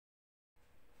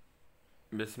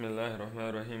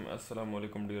Bismillahirrahmanirrahim. Assalamu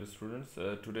alaikum, dear students.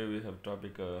 Today we have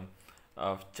topic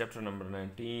of chapter number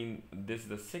 19. This is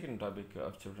the second topic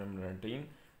of chapter number 19.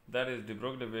 That is de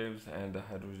Broglie waves and the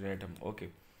hydrogen atom. Okay.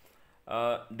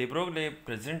 De Broglie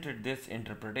presented this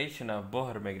interpretation of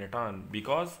Bohr magneton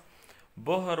because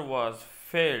Bohr was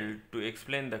failed to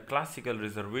explain the classical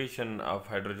reservation of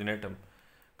hydrogen atom.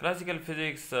 Classical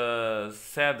physics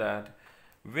said that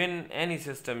when any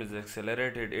system is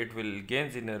accelerated, it will gain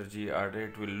energy or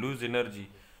it will lose energy.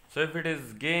 So if it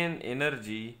is gain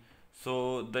energy,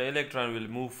 so the electron will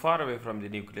move far away from the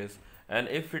nucleus, and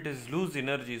if it is lose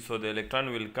energy, so the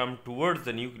electron will come towards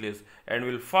the nucleus and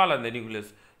will fall on the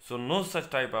nucleus. So no such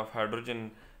type of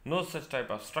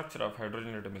structure of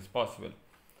hydrogen atom is possible.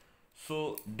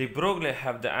 So de Broglie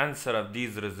have the answer of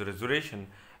these reservation,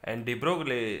 and de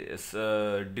Broglie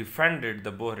defended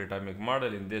the Bohr atomic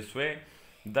model in this way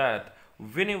that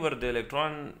whenever the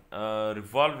electron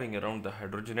revolving around the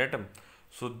hydrogen atom,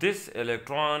 so this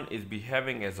electron is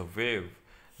behaving as a wave.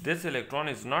 This electron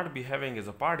is not behaving as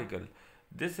a particle.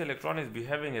 This electron is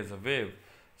behaving as a wave.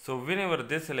 So whenever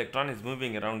this electron is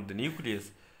moving around the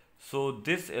nucleus, so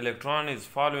this electron is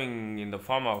following in the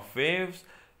form of waves,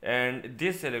 and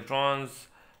this electrons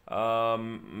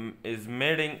is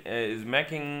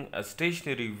making a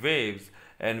stationary waves,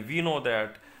 and we know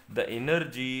that the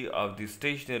energy of the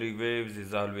stationary waves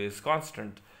is always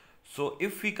constant. So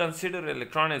if we consider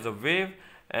electron as a wave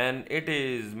and it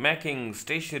is making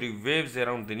stationary waves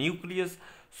around the nucleus,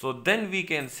 so then we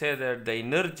can say that the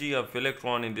energy of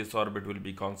electron in this orbit will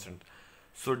be constant.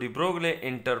 So de Broglie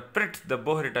interprets the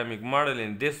Bohr atomic model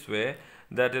in this way,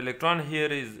 that electron here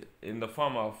is in the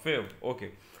form of wave.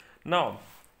 Okay, now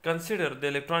consider the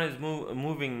electron is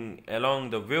moving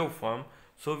along the waveform.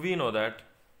 So we know that,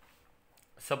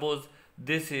 suppose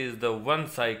this is the one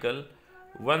cycle,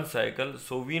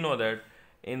 so we know that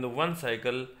in the one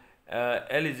cycle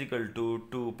L is equal to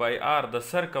 2 pi r, the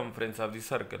circumference of the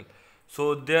circle.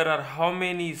 So there are how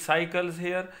many cycles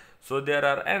here? So there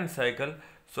are n cycle,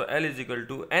 so L is equal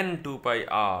to n 2 pi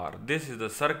r. This is the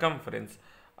circumference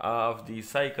of the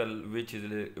cycle which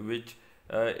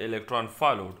electron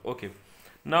followed. Okay,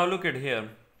 now look at here,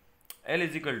 L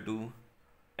is equal to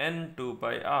n 2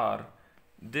 pi r.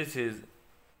 This is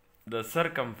the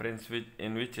circumference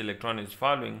in which electron is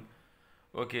following.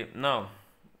 Okay, now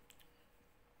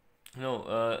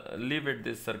leave it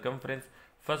this circumference.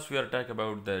 First we are talking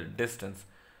about the distance.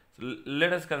 So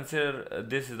let us consider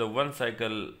this is the one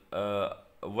cycle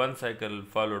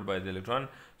followed by the electron.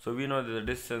 So we know that the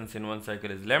distance in one cycle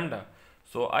is lambda,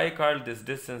 so I call this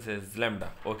distance as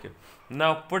lambda. Okay,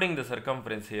 now putting the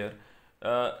circumference here,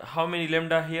 how many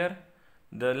lambda here?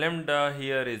 The lambda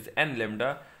here is n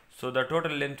lambda, so the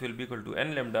total length will be equal to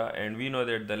n lambda, and we know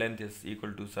that the length is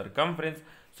equal to circumference,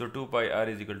 so 2 pi r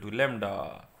is equal to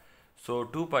lambda. So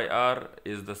 2 pi r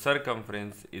is the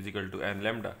circumference is equal to n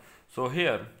lambda. So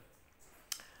here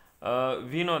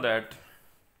we know that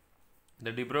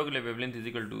the de Broglie wavelength is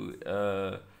equal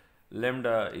to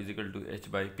lambda is equal to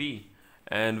h by p,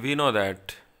 and we know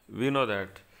that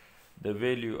the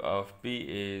value of p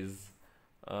is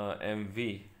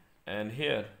mv, and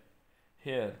here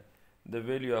the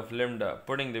value of lambda,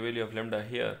 putting the value of lambda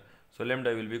here, so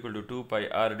lambda will be equal to 2 pi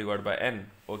r divided by n.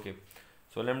 Okay,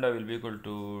 so lambda will be equal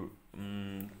to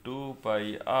 2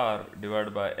 pi r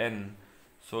divided by n,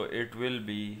 so it will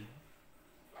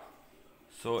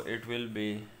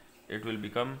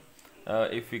become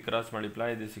if we cross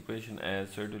multiply this equation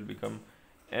as, so it will become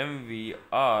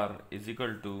mvr is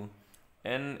equal to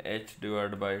nh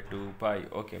divided by 2 pi.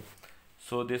 Okay,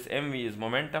 so this mv is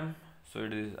momentum, so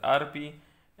it is rp,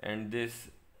 and this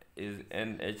is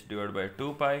nh divided by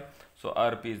 2 pi. So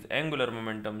rp is angular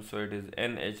momentum, so it is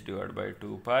nh divided by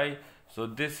 2 pi. So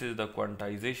this is the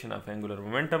quantization of angular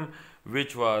momentum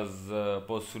which was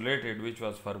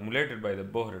formulated by the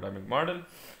Bohr atomic model.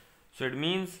 So it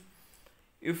means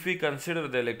if we consider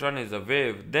the electron is a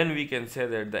wave, then we can say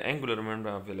that the angular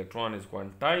momentum of electron is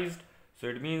quantized. So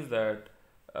it means that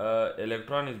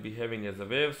electron is behaving as a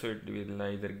wave, so it will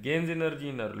neither gain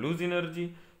energy nor lose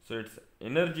energy, so its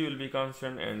energy will be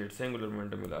constant and its angular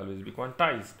momentum will always be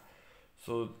quantized.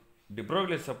 So de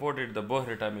Broglie supported the Bohr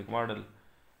atomic model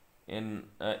in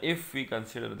if we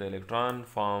consider the electron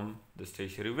form the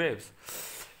stationary waves.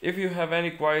 If you have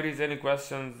any queries, any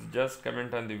questions, just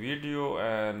comment on the video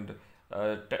and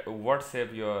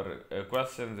WhatsApp your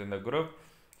questions in the group.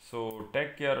 So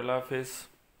take care, Allah Hafiz.